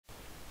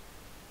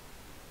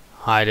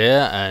Hi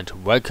there and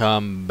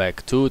welcome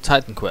back to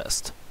Titan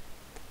Quest.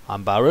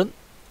 I'm Baron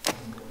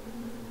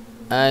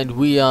and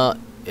we are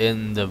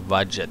in the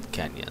Budget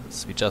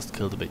Canyons. We just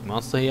killed a big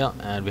monster here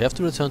and we have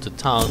to return to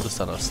town to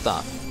sell our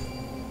stuff.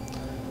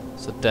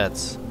 So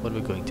that's what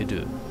we're going to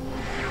do.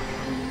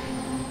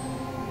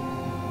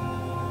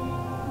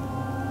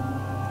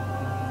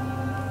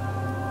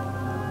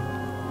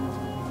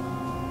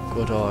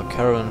 Go to our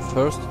caravan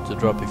first to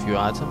drop a few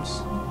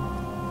items.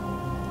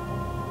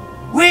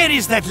 Where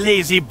is that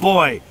lazy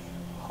boy?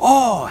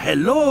 Oh,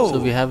 hello! So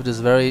we have this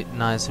very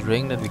nice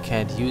ring that we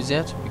can't use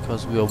yet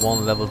because we are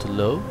one level too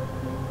low.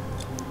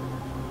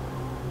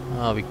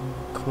 We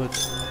could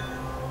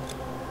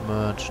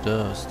merge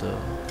those though.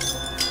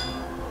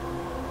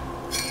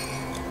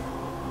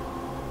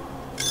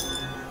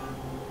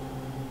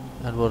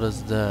 And what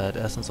is that?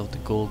 Essence of the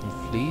Golden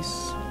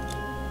Fleece?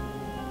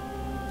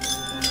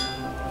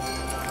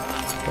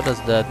 What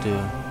does that do?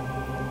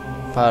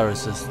 Fire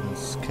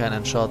resistance,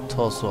 cannon shot,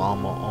 torso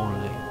armor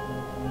only.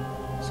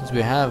 Since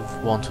we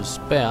have one to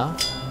spare,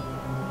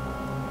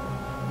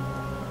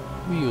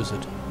 we use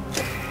it.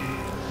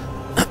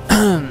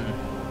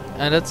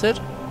 And that's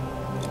it?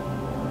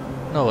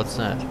 No, what's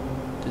that?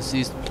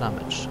 Diseased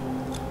plumage.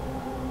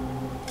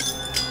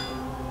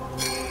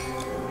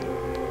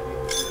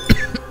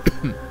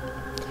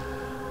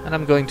 And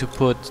I'm going to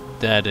put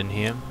that in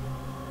here.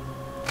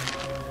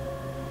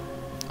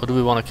 Or do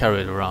we want to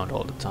carry it around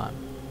all the time?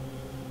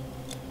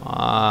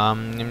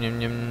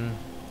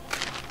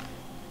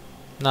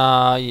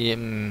 Nah,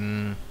 yeah,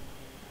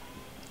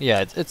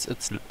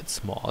 it's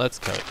small. Let's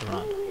carry it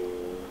around.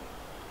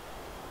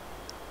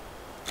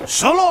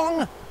 So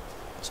long!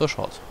 So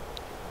short.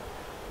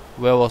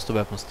 Where was the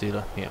weapon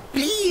stealer? Here.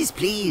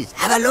 Please,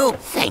 have a look.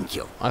 Thank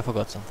you. I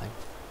forgot something.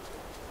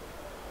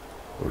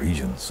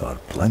 Regions are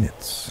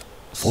planets.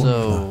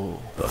 So,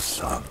 The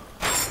sun.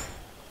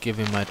 give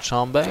him my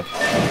charm back.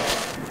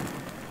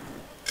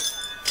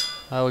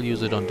 I will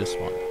use it on this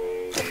one.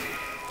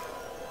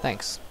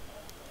 Thanks.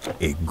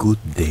 A good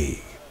day.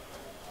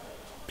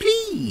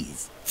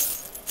 Please.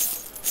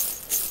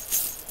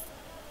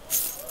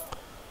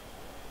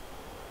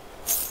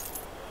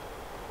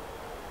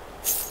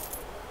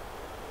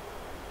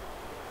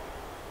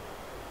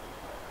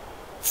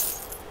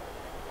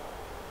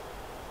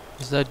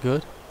 Is that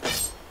good?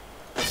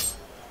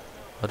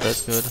 But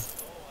that's good.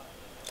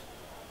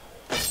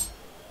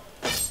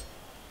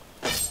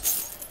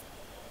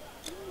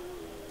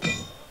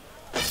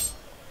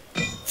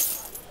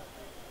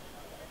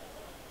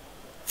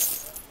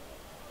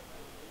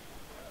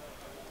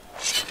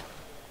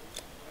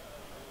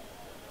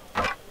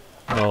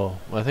 No,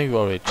 I think we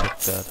already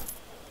checked that.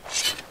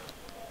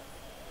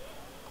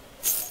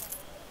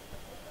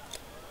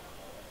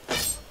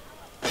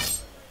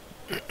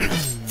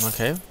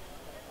 Okay.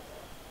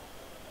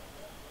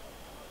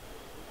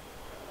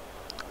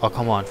 Oh,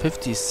 come on.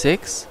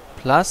 56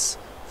 plus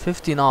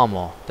 15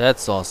 armor.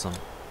 That's awesome.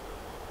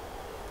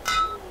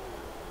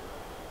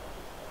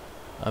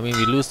 I mean,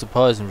 we lose the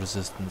poison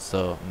resistance,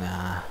 so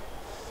nah.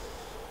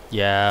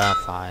 Yeah,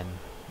 fine.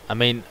 I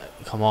mean,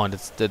 come on.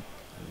 It's that.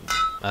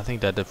 I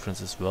think that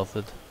difference is worth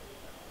it.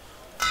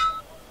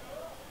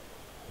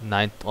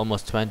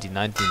 Almost 20,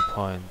 19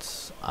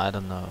 points. I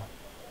don't know.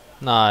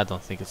 Nah, I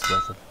don't think it's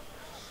worth it.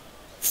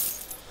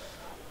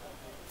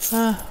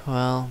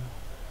 Well.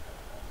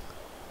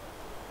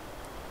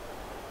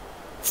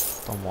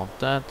 Don't want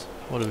that.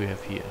 What do we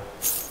have here?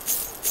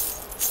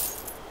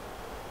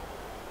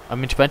 I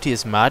mean, 20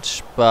 is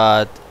much,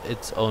 but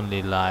it's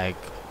only like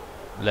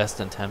less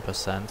than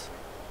 10%.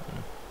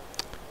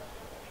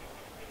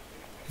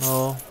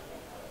 No.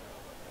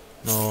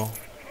 No.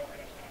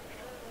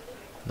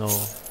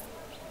 No.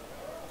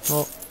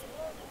 No.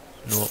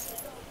 No.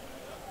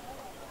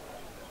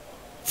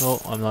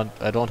 No, I'm not.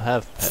 I don't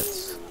have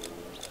pets.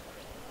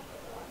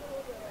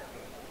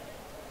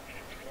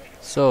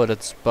 So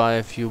let's buy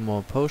a few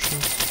more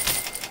potions.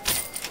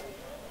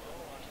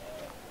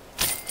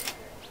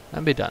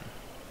 And be done.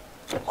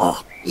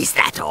 Oh, is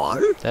that all?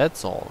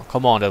 That's all.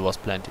 Come on, that was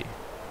plenty.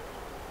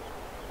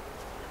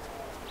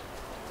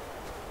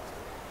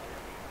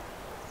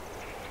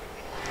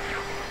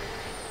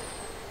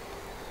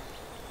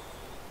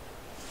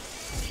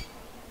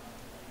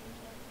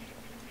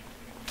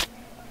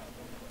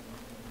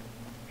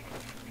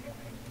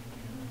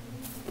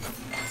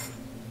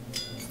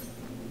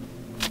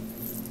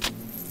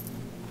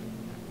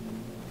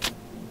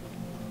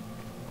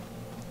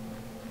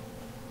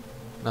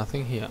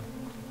 Nothing here.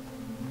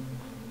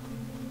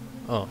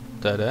 Oh,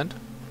 dead end.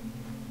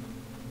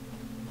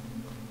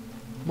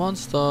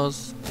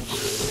 Monsters.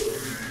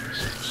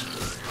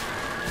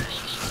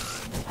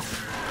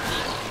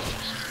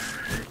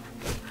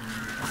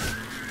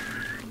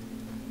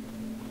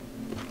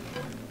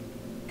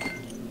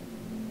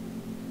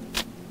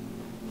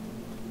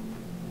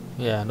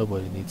 Yeah,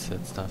 nobody needs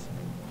that stuff.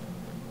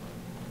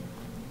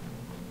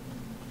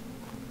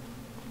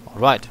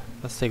 Alright,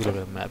 let's take a look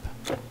at the map.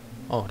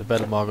 Oh, the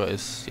battle marker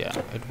is,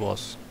 yeah, it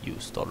was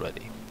used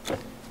already.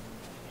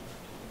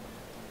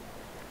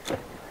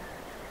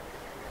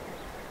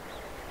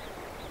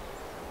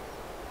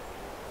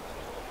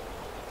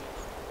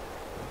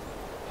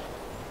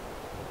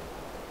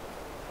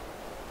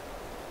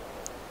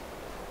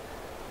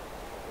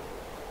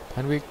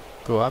 Can we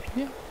go up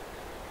here?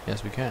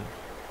 Yes, we can.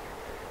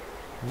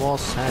 More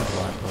sand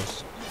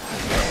vipers.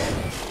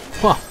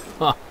 Ha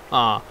ha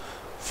ha!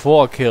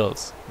 4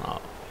 kills.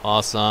 Oh,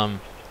 awesome.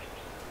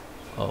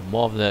 Oh,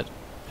 more of that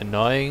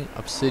annoying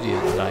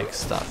obsidian-like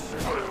stuff.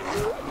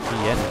 The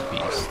end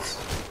beasts.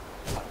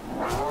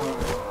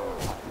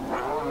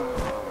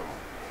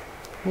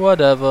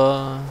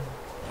 Whatever.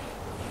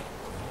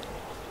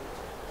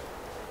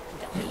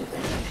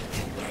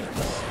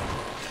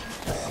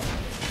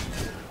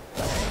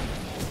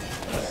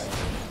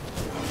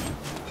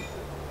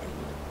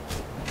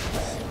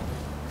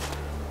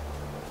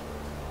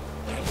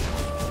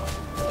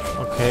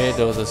 Okay,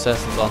 those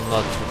assassins are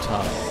not too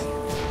tough.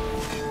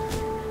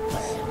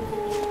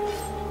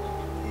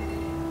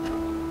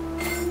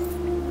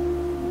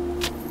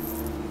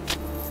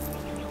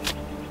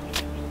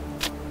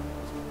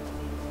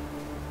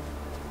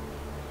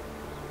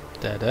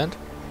 Dead end.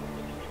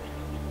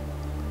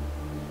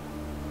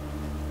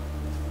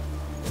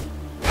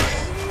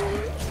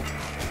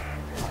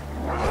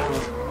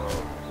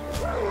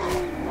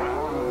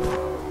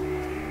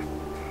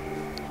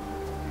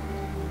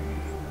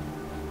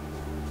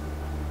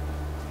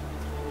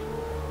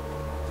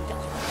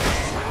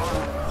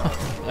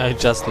 I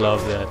just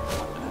love that.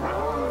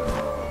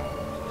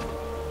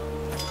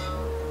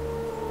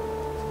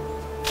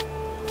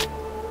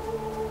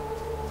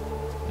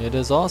 It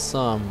is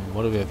awesome.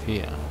 What do we have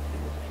here?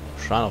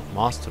 Shrine of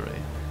Mastery.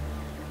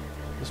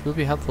 This will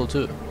be helpful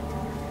too.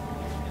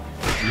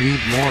 Need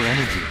more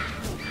energy.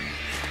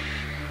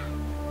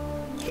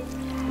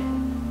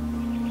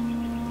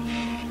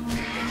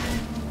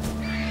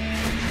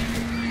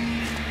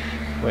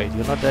 Wait,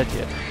 you're not dead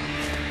yet.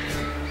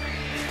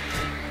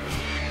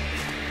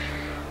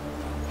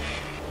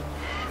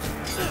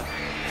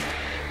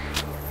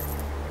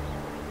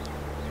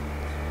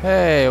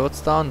 Hey,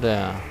 what's down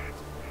there?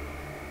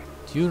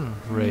 Dune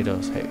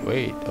Raiders. Hey,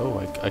 wait. Oh,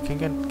 I can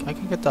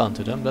get down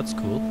to them. That's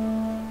cool.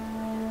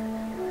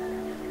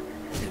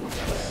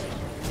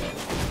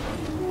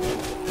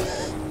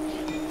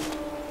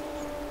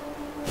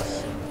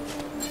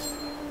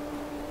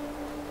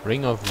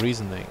 Ring of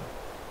Reasoning.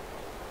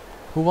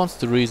 Who wants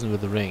to reason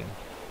with the ring?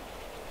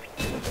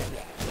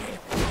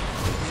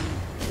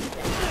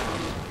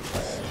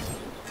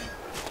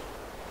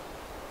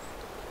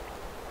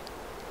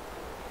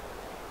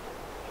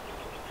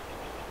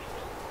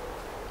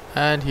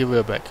 And here we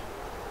are back.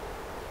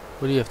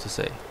 What do you have to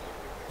say?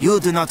 You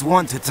do not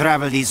want to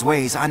travel these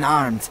ways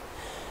unarmed.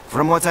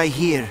 From what I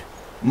hear,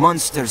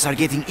 monsters are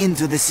getting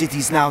into the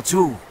cities now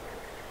too.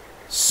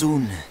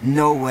 Soon,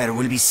 nowhere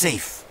will be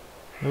safe.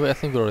 No, I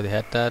think we already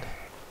had that.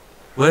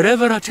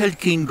 Wherever a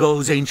Telkin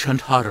goes,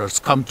 ancient horrors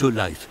come to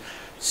life.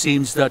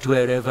 Seems that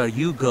wherever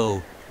you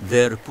go,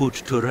 they're put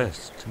to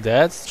rest.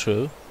 That's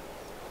true.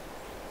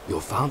 You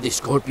found the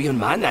Scorpion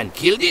Man and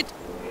killed it?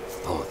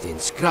 Thought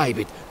inscribe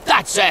it.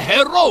 That's a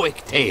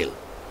heroic tale!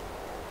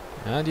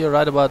 And you're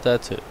right about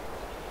that too.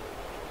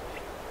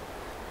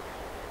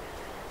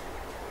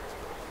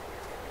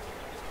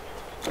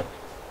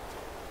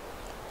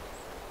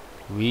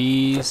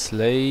 We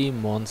slay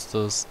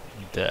monsters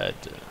dead.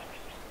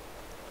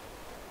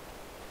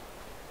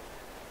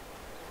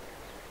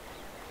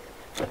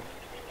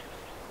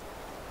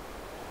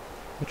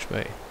 Which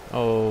way?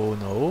 Oh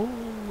no.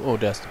 Oh,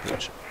 there's the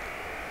bridge.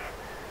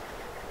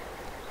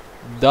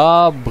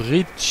 The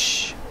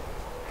bridge.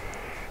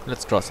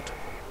 Let's cross it.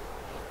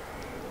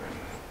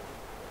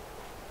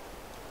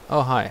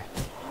 Oh, hi.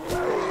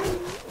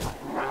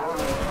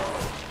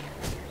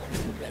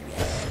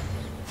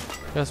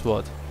 Guess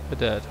what? You're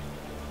dead.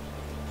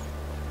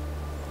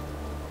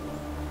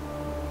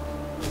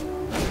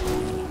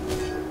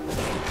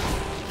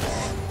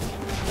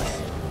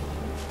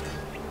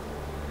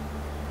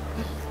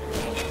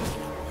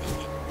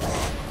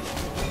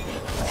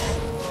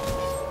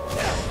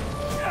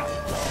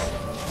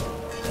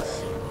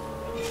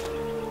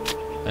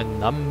 A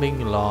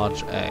numbing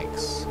large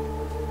eggs.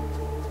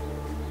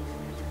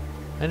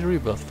 And a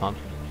rebirth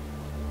fountain.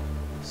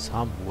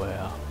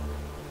 Somewhere.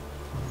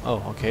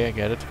 Oh, okay, I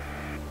get it.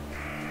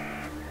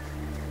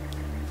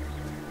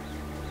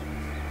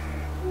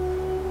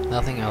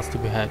 Nothing else to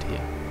be had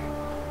here.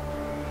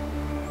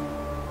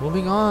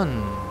 Moving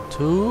on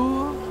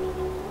to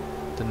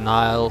the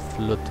Nile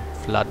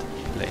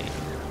floodplain.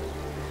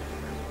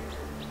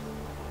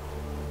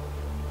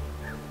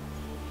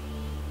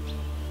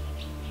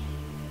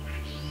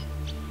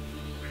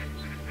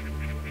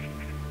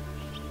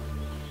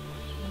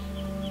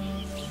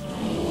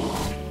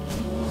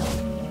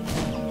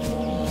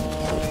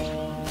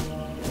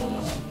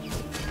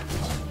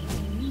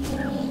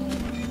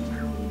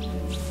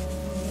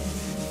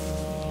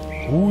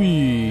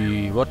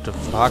 Ui, what the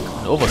fuck?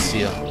 An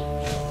overseer.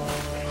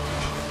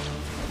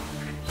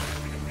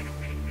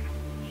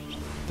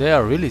 They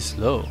are really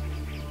slow.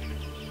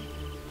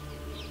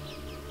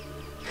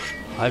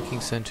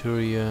 Hiking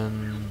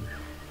Centurion.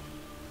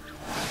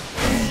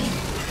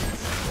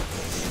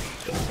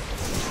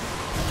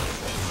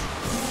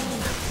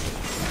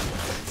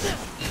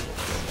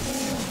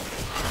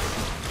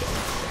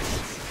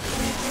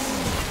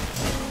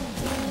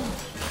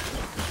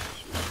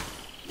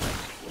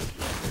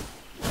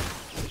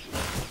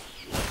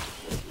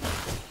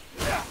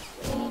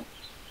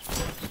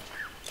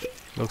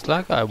 Looks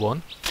like I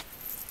won.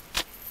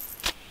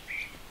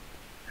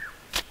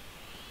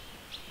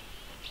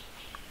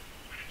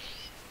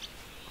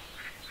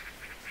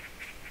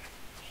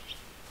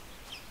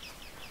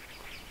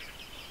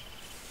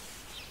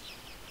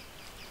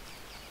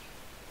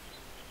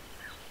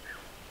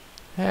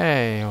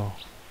 Hey,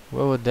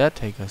 where would that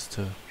take us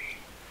to?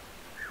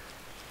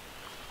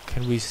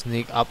 Can we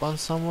sneak up on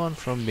someone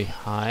from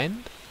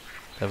behind?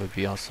 That would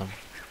be awesome.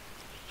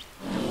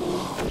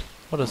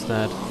 What is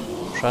that?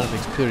 Shrine of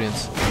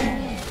Experience.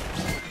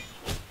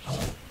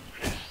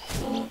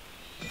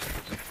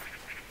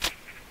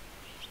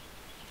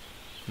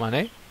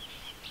 Money?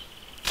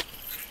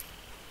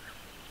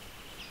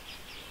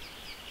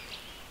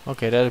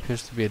 Okay, that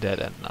appears to be a dead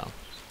end now.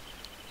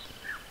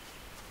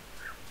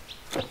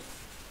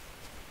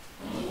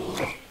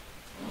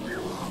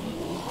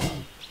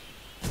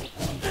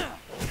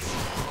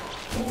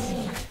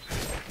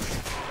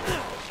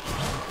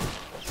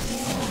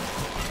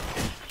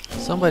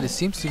 Somebody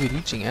seems to be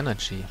leeching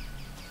energy.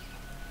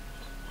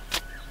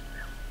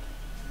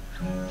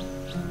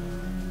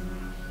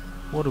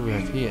 What do we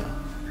have here?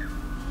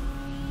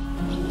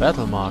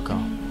 Battle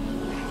marker.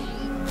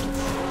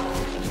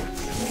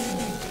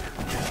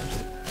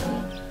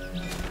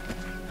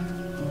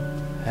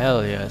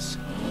 Hell yes.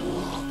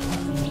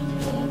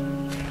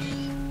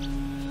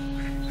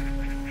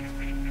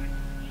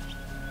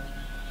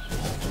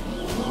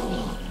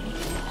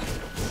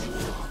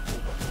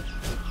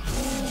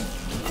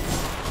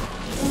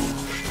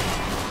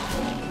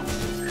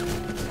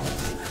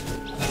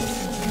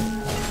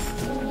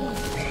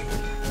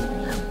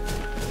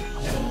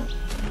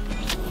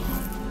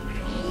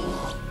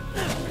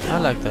 I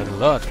like that a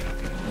lot.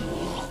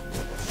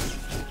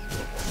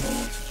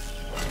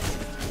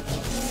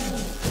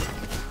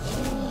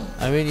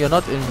 I mean, you're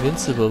not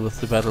invincible with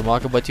the battle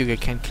marker, but you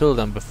can kill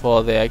them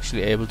before they're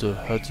actually able to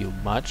hurt you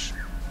much.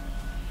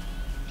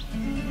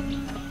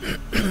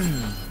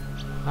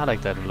 I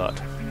like that a lot.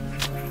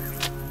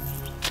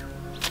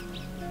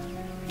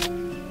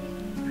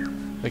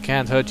 They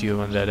can't hurt you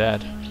when they're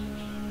dead.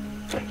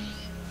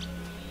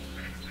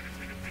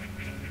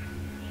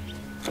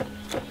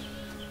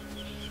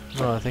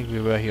 No, I think we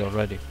were here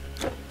already.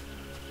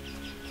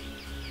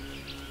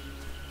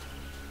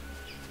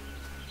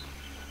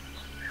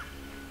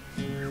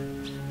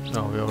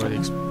 No, we already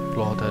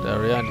explored that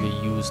area and we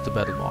used the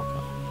battle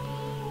marker.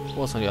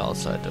 What's on the other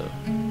side though?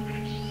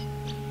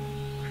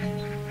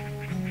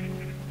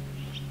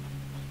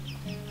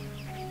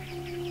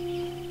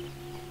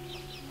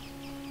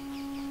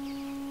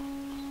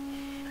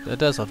 The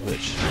Desert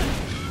Witch.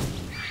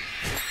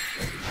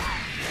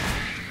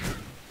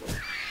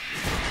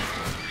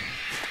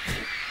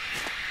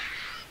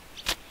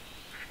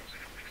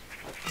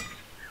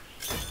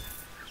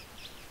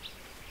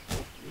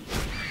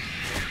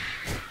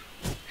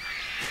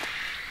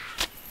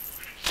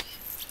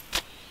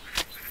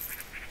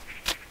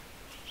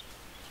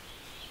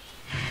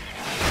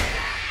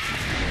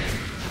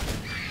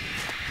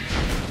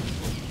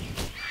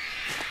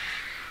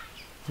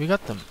 We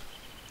got them.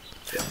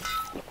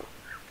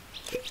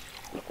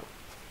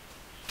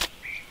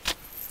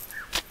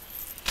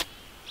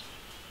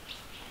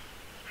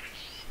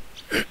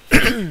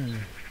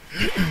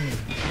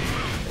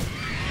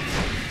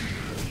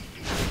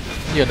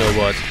 You know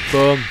what?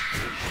 Boom.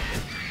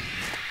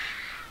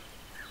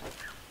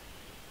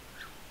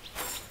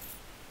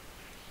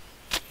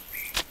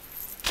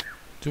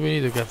 Do we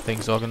need to get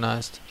things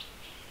organized?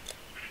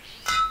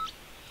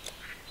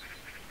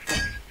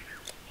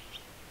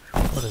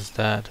 What is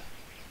that?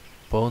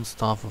 Bone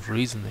Staff of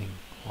Reasoning.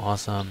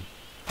 Awesome.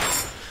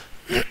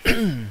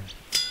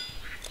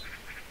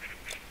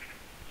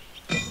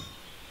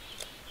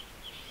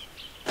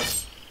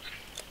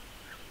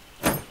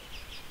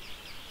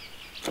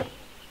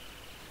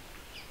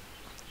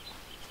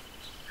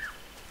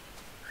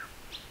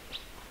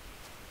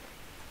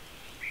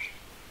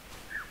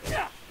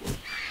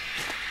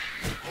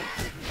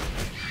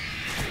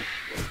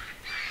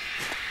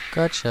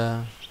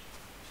 Gotcha.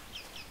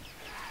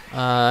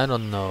 I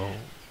don't know.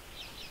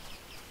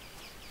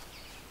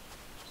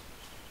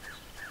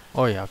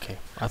 Oh yeah, okay.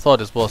 I thought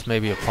this was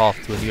maybe a path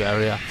to a new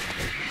area.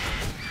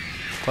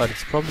 But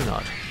it's probably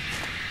not.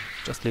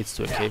 Just leads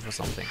to a cave or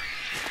something.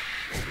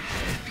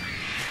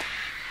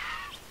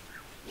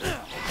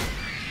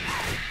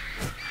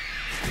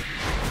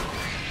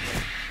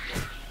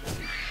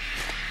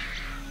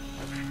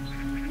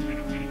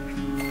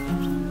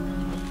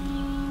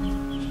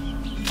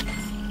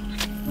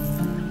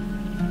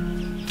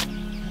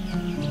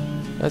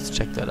 Let's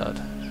check that out.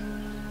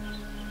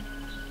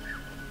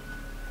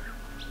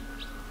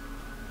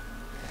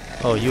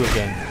 Oh, you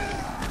again.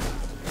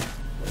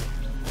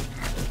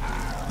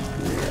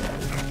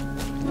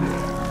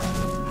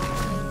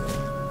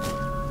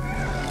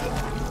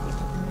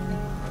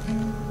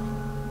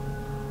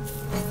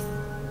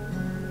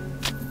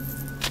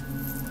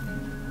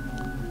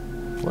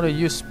 What are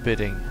you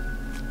spitting?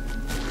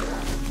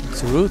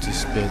 It's rude to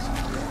spit.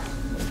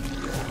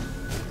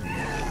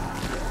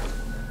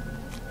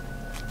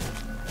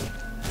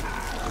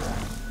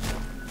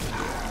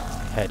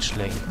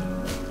 hatchling.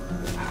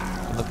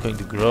 I'm not going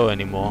to grow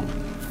anymore.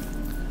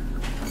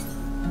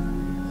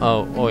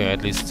 Oh yeah,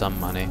 at least some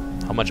money.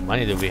 How much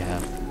money do we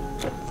have?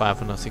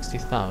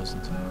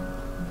 560,000.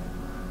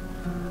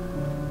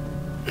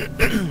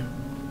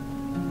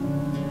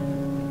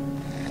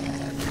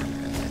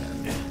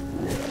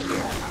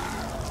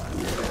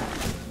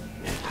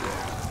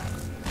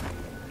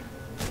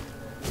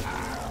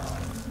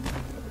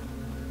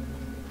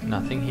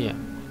 Nothing here.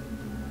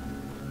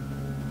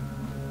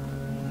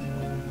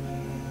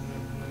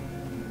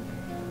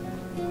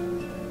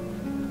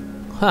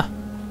 Huh.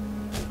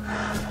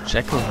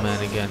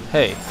 Jackalman again.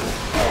 Hey.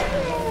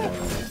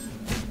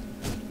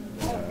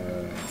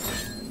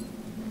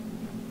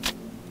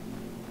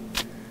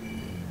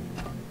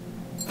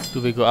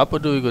 Do we go up or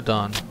do we go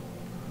down?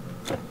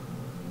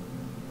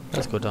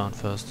 Let's go down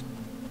first.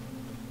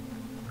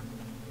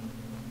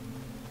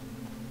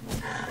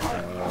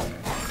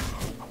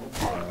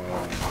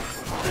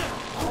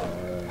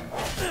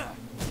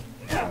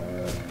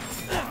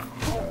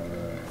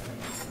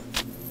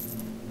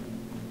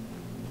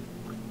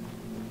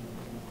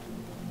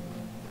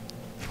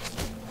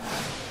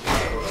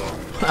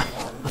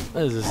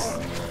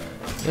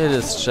 It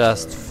is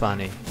just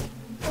funny.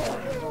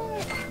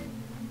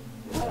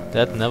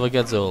 That never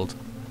gets old.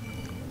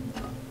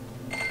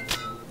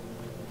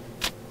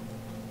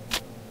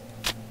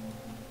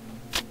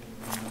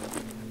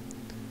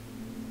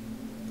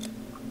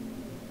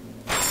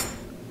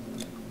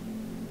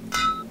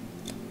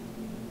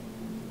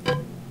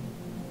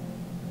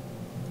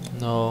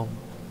 No.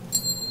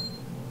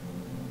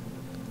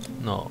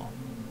 No.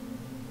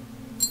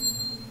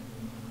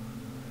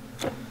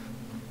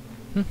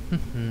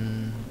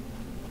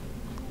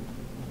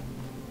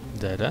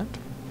 Dead end?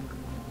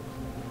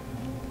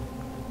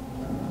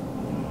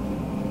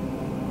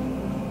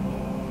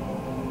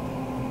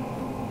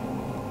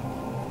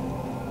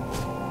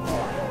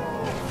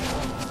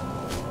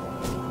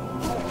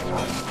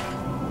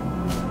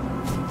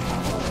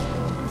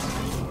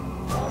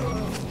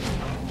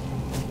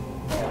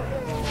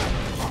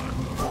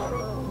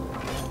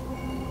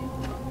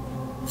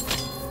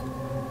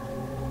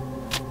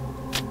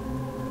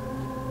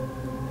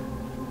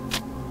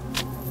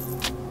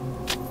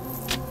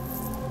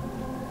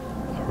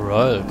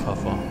 Royal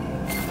Koffer.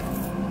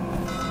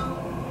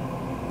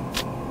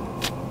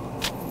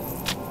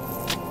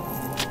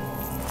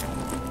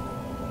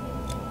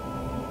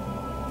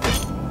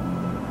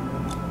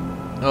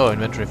 Oh,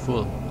 inventory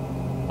full.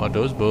 Are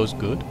those bows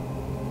good?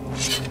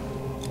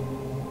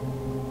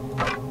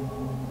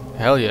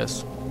 Hell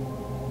yes.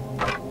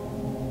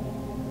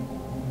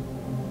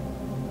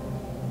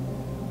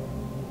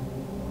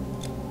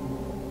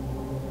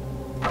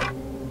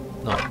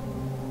 No.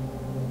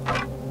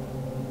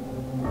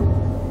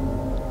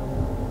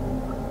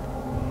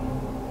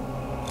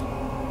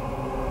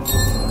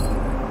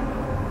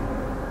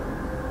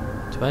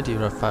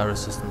 Fire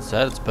resistance.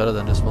 That's better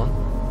than this one.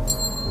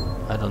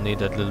 I don't need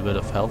that little bit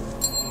of health.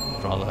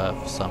 I'd rather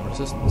have some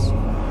resistance.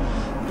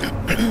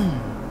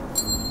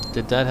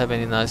 Did that have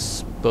any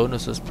nice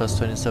bonuses? Plus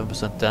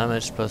 27%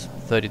 damage, plus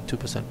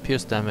 32%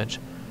 pierce damage,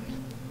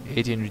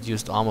 18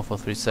 reduced armor for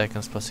 3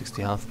 seconds, plus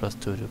 60 health, plus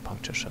 2 to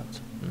puncture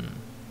shot.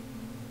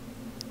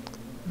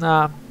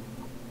 Nah.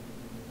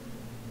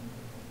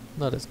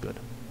 Not as good.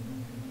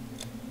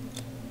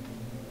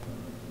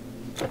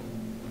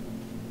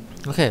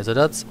 Okay, so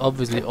that's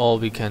obviously all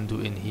we can do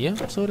in here.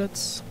 So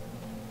let's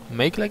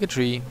make like a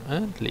tree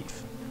and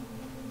leave.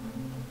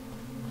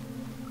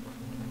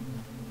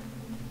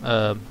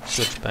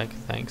 Switch back,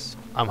 thanks.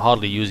 I'm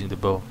hardly using the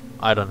bow.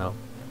 I don't know.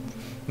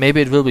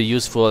 Maybe it will be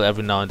useful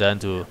every now and then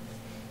to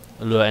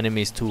lure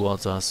enemies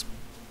towards us.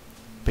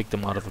 Pick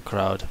them out of a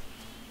crowd.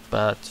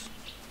 But...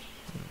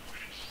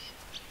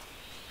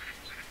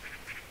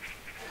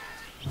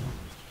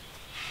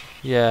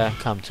 yeah,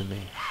 come to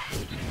me.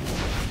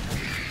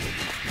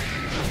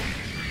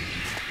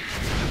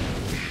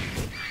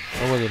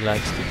 Nobody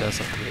likes the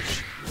desert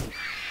witch.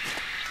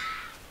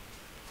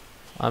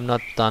 I'm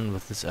not done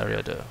with this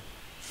area though.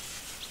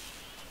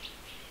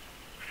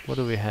 What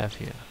do we have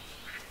here?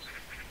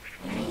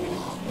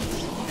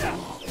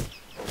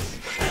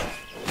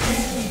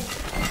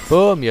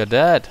 Boom, you're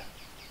dead!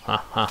 Ha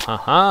ha ha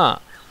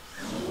ha!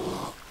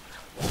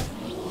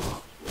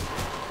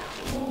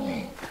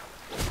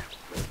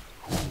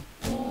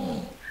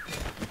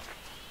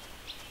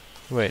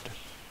 Wait,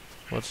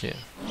 what's here?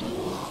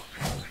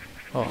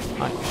 Oh,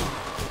 hi.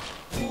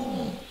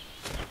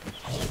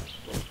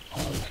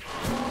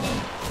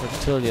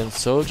 Reptilian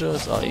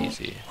soldiers are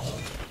easy.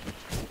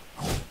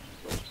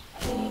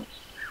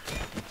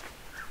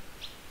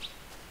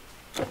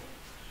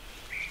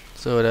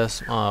 So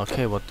that's... oh,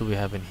 okay, what do we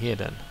have in here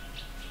then?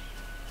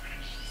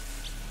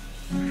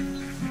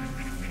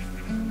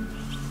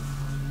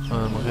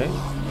 Okay.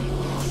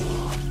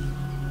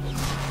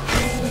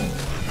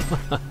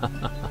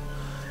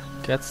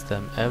 Gets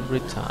them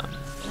every time.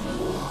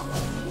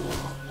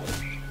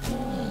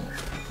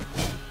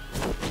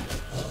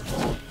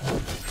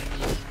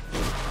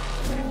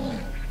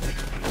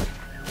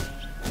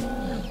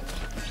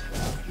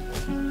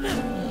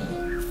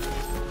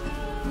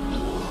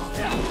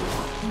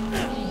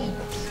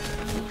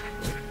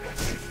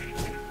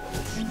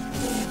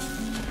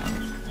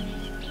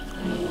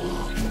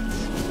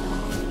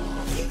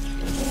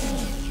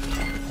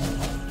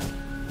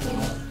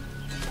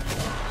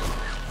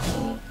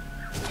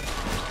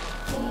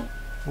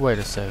 Wait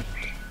a second.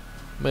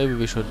 Maybe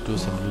we should do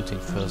some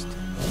looting first.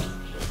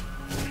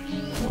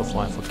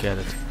 Before I forget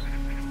it.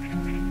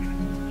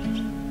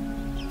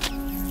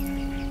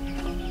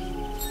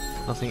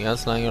 Nothing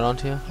else lying around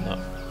here? No.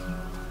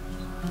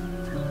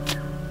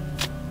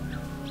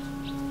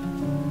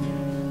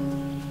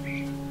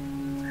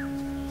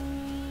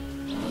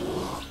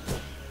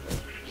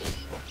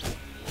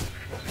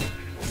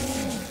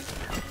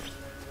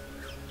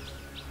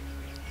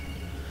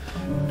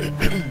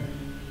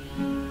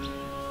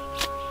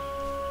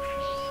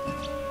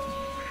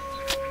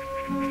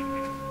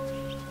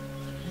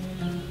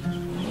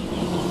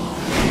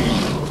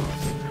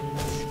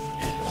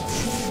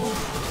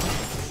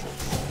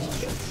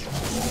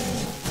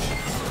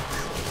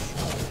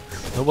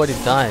 Nobody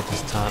died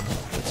this time.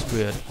 That's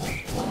weird.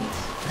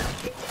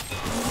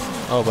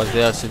 Oh, but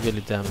they are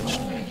severely damaged.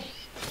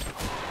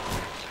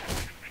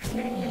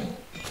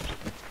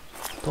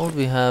 Don't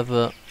we have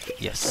a...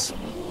 Yes.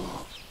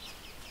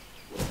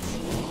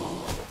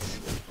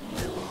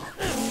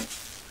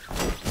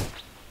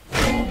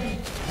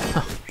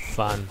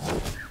 Fun.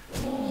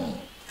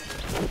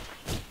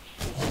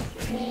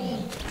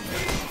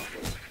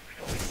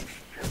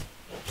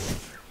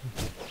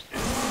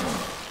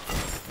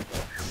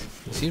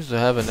 Seems to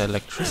have an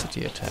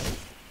electricity attack.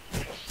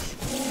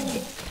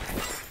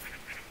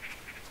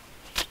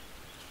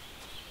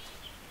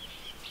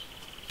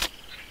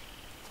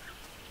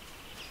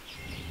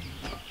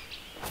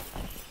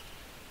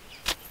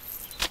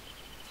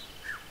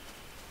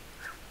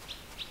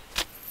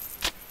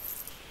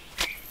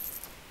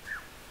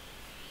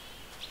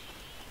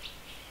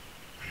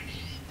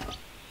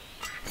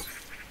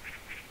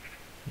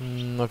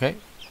 Okay.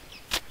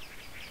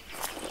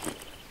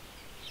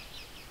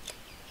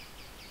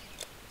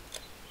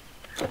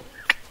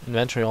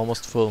 Inventory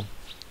almost full.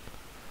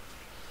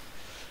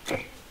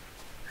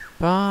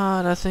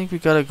 But I think we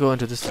gotta go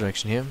into this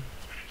direction here.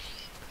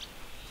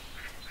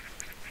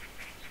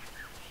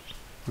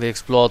 We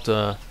explored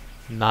the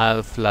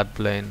Nile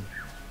floodplain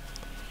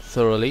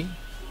thoroughly.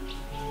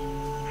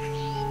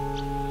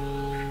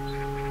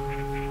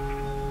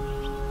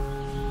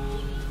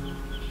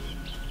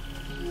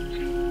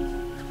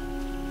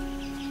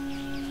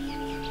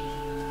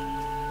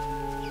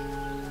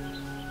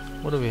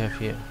 What do we have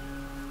here?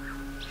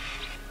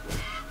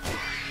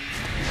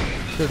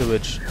 Kill the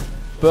witch.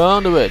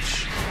 Burn the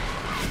witch.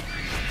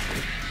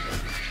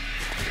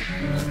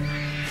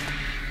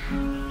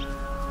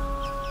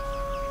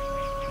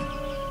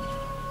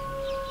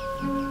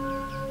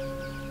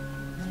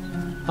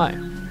 Hi.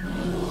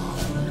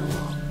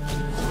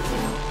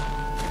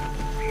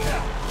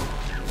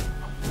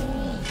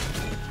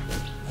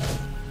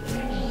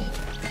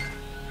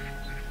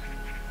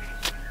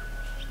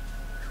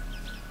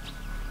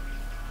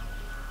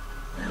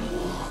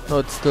 No,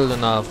 it's still the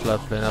Nile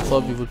floodplain. I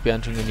thought we would be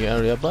entering a new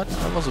area, but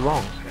I was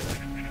wrong.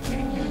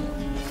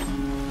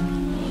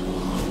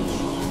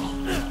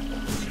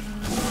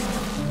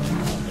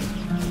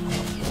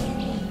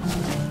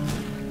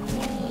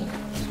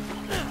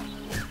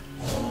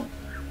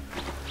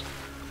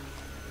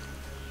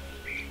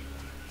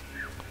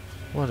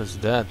 What is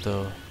that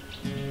though?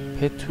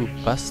 Petu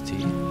Basti.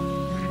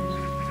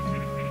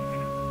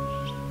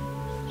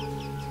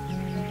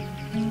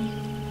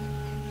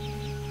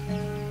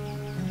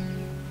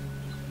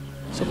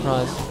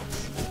 Surprise.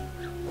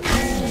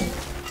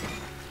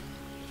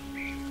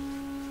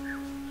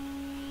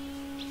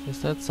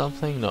 Is that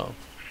something? No.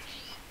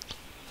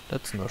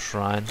 That's no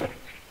shrine.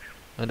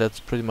 And that's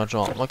pretty much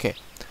all. Okay.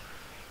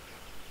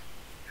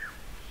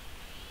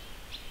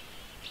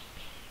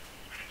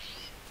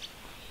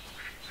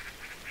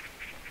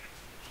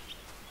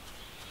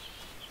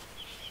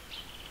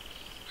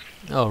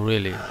 Oh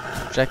really?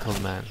 Jackal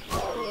man.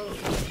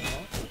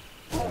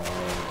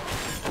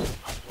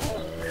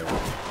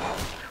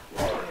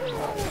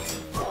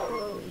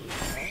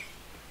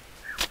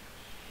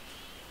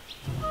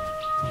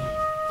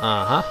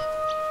 Uh-huh.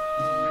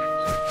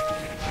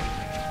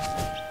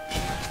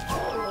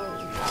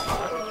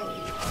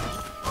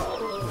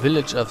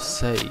 Village of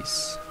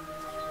Sais.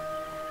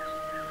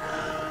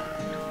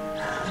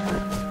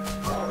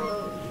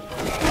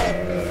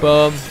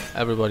 Boom.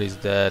 Everybody's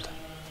dead.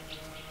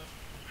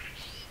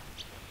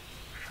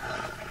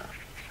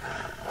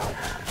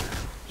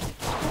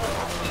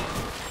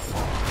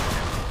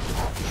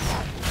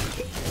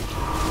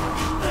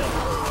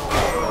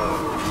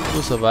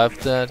 You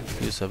survived that.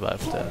 You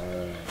survived that.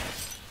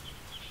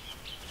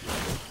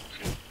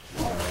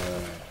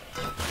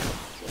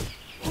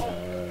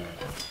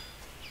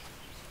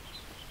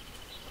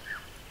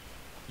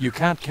 You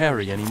can't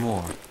carry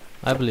anymore.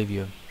 I believe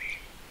you.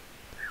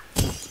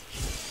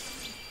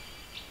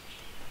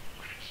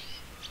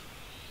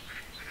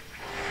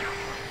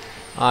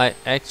 I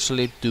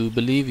actually do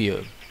believe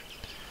you.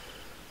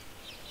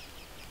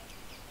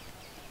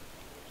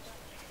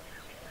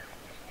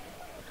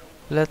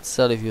 Let's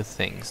sell a few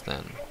things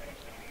then.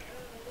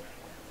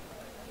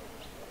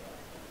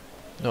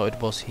 No,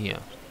 it was here.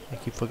 I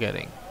keep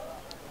forgetting.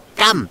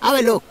 Come, have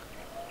a look.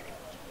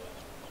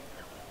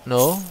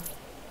 No.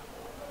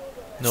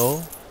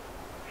 No.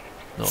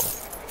 No.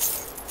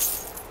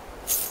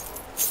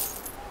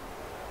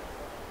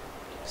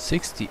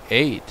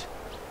 68.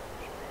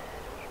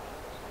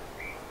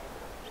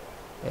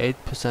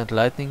 8%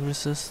 lightning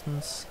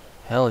resistance.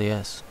 Hell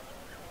yes.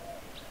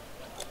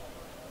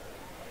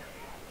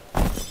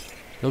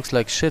 Looks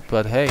like shit,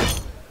 but hey,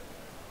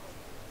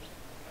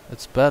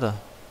 it's better.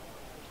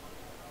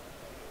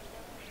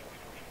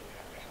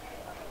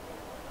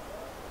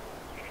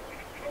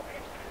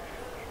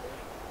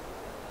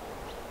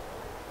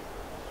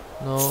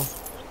 No.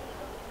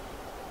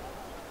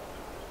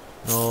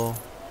 No.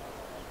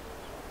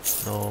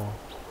 No.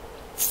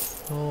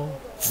 No.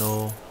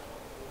 No.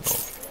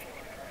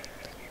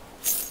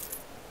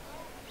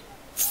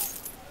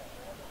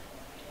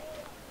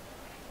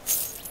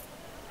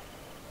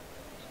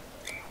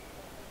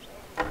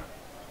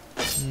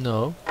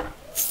 No. No.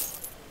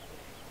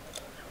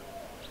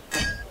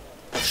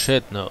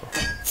 Shit, no.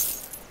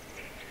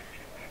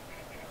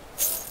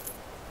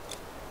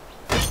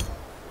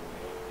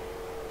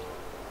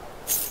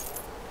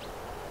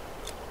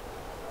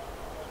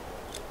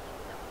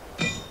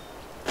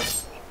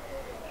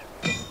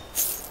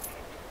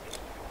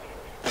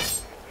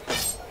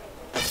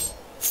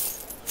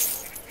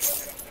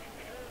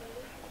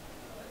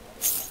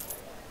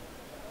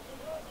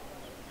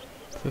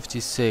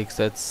 $56,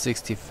 that's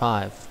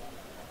 65.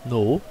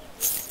 No.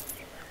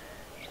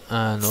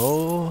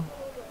 No.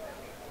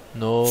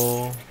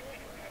 No.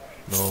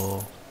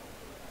 No.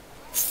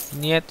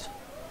 Niet.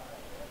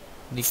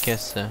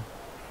 Nikesse.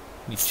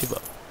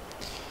 Nichiba.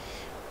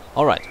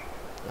 Alright.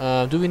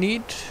 Do we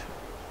need...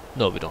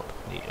 No, we don't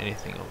need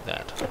anything of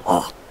that.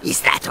 Oh,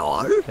 is that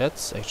all?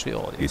 That's actually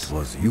all. Yes. It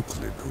was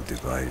Euclid who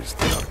devised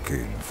the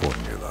arcane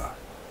formula.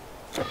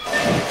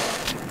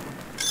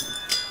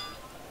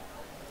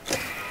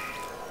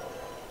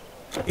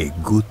 A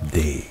good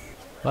day.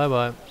 Bye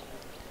bye.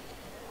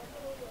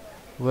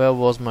 Where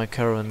was my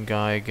caravan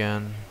guy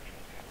again?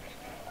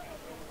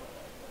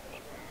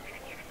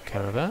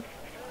 Caravan?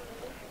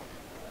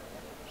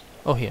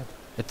 Oh, here.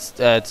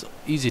 It's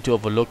easy to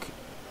overlook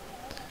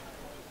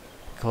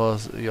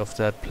because of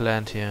that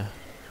plant here.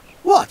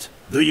 What?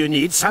 Do you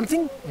need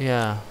something?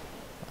 Yeah,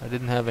 I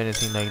didn't have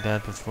anything like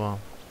that before.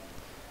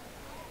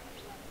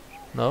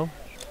 No?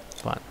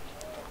 Fine.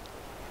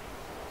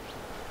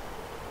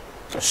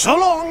 So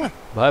long!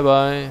 Bye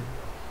bye.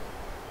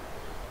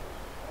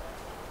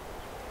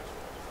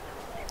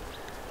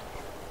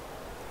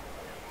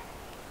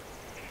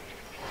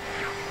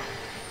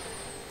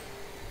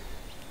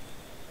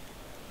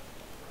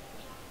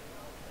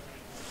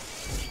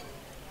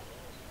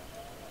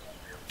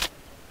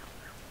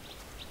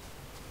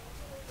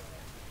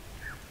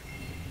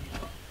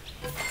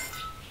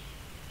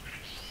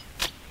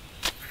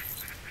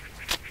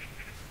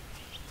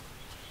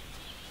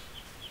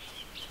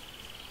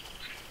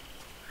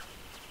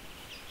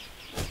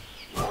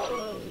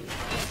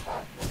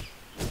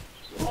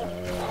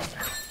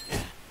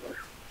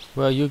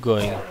 Where are you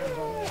going?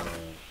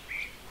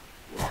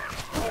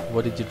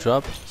 What did you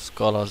drop?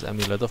 Scholar's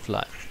Amulet of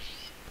Life.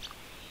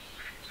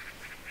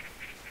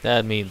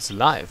 That means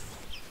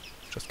life.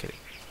 Just kidding.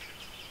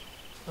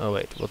 Oh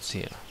wait, what's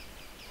here?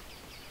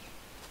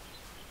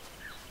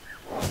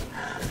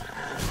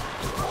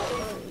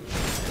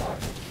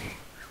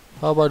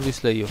 How about we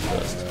slay you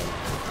first?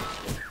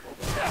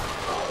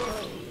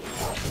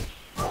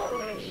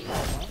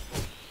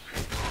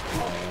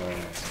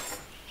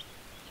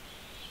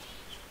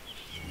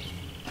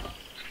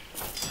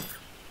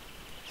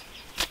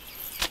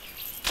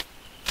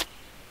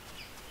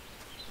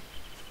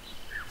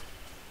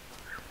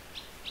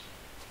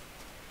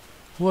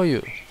 Who are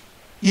you?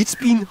 It's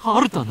been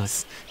hard on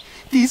us.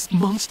 These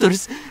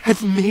monsters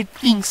have made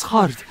things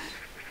hard.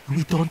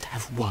 We don't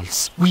have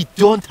walls. We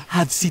don't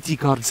have city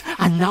guards.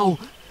 And now,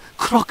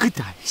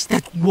 crocodiles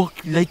that walk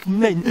like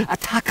men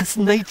attack us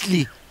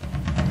nightly.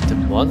 The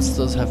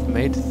monsters have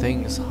made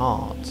things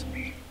hard.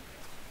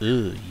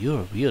 Ugh,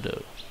 you're a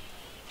weirdo.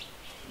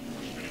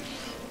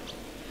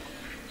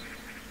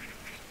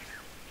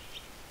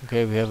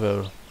 Okay, we have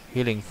a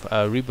healing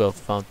rebirth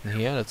fountain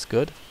here. That's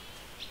good.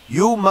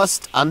 You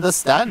must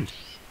understand.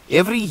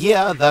 Every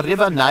year the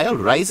river Nile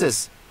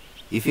rises.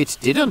 If it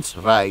didn't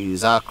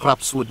rise, our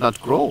crops would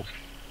not grow.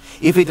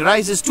 If it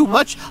rises too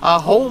much, our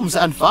homes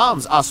and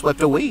farms are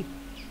swept away.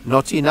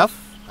 Not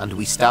enough, and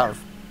we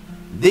starve.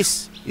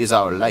 This is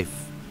our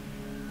life.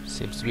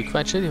 Seems to be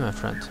quite shitty, my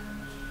friend.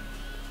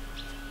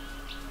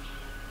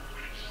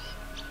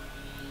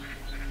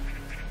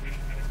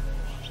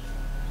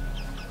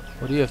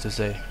 What do you have to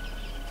say?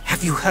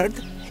 Have you heard?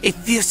 A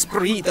fierce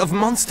breed of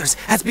monsters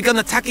has begun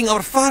attacking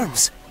our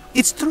farms.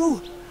 It's true.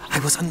 I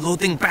was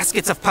unloading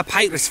baskets of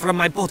papyrus from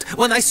my boat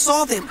when I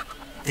saw them.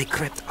 They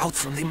crept out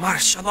from the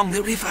marsh along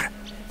the river,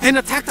 then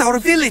attacked our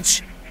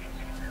village.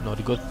 Not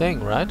a good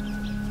thing, right?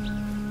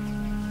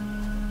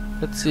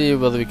 Let's see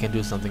whether we can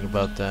do something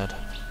about that.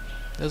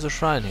 There's a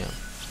shrine here.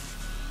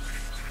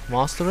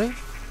 Mastery?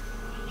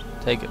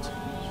 Take it.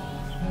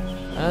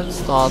 And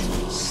start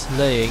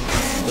slaying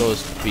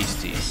those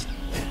beasties.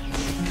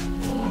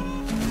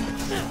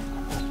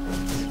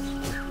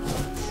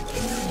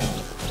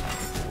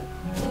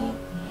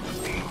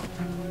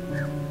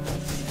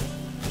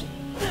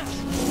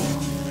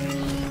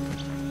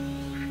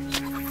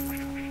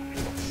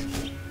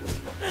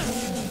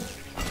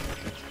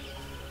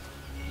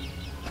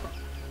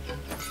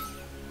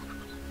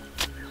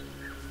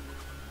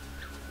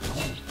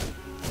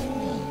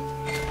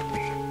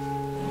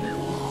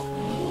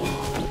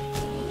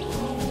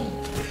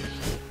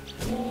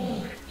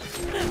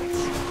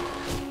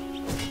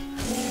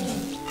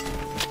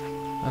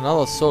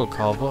 Another soul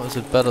carver. Is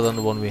it better than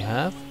the one we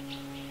have?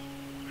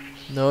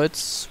 No,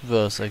 it's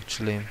worse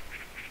actually.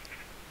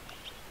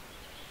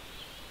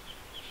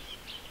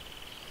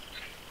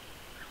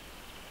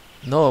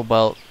 No,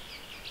 well,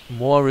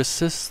 more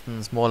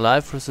resistance, more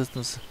life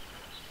resistance,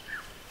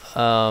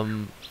 a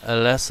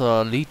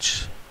lesser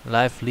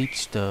life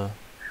leech though,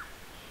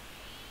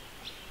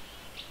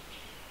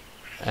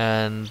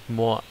 and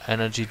more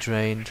energy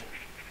drained.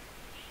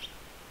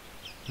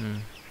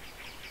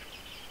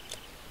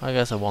 I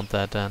guess I want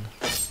that then,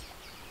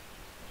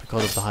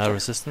 because of the higher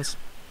resistance.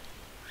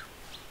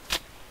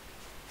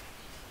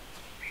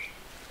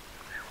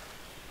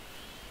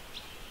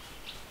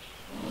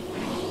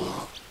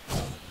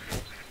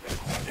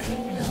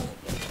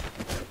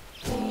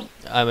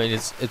 I mean,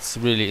 it's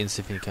really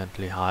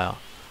insignificantly higher.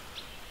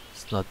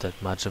 It's not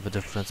that much of a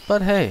difference,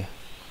 but hey,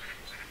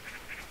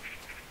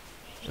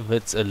 if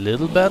it's a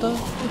little better,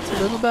 it's a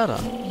little better.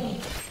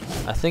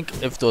 I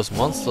think if those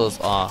monsters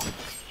are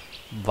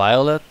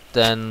violet,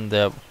 then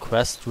they're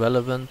quest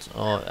relevant,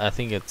 or I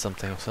think it's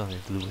something to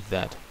do with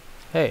that.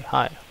 Hey,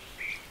 hi.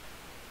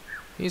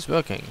 He's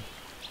working.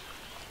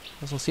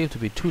 Doesn't seem to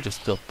be too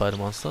disturbed by the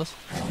monsters.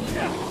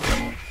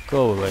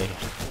 Go away.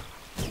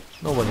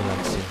 Nobody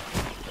likes you.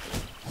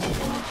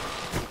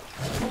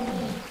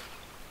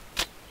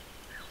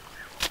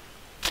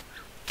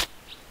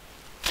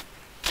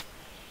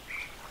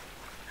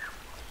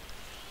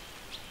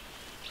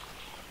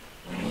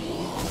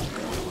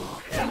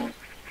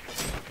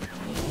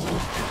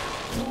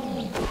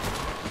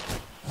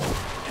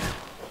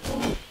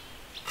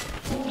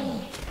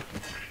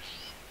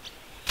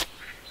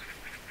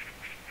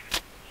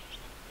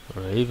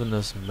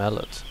 Ravenous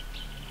mallet.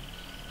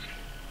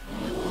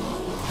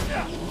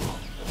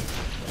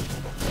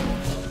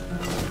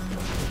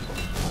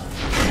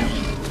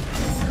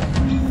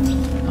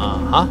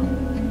 Uh-huh.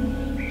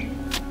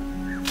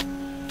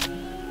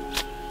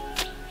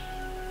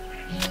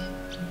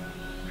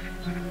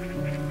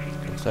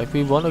 Looks like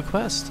we won a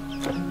quest.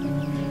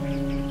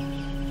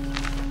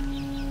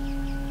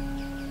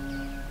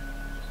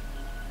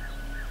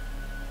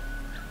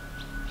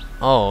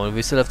 Oh, and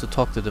we still have to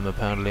talk to them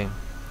apparently.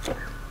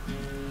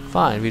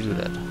 Fine, we do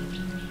that.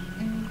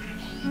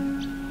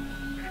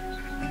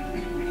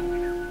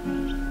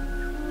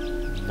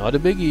 Not a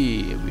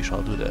biggie, we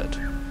shall do that.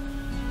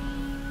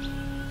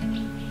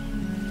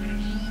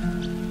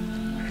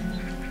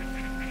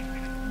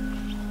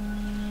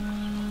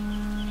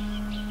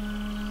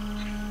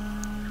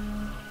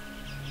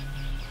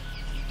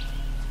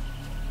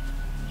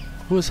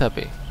 Who is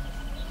happy?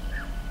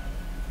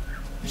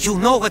 You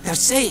know what they're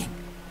saying?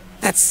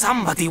 That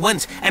somebody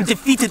went and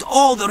defeated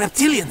all the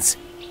reptilians.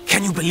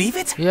 Can you believe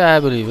it? Yeah, I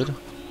believe it.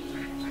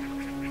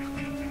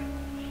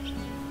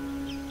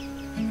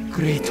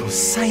 Great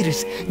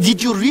Osiris,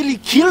 did you really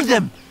kill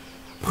them?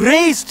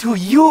 Praise to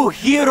you,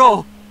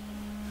 hero!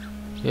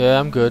 Yeah,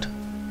 I'm good.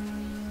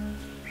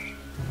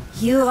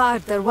 You are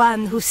the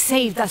one who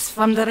saved us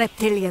from the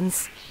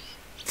reptilians.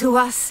 To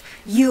us,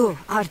 you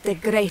are the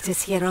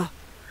greatest hero.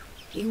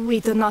 We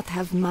do not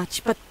have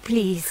much, but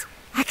please,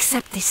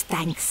 accept this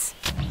thanks.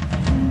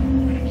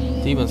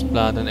 Demon's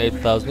Blood and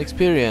 8,000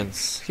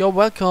 experience. You're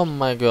welcome,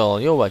 my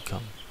girl, you're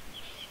welcome.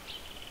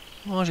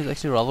 Oh, she's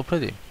actually rather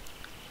pretty.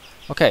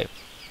 Okay,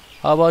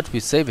 how about we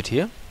save it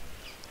here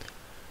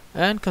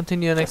and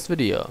continue the next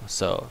video.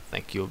 So,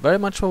 thank you very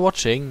much for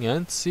watching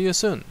and see you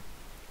soon.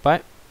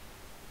 Bye.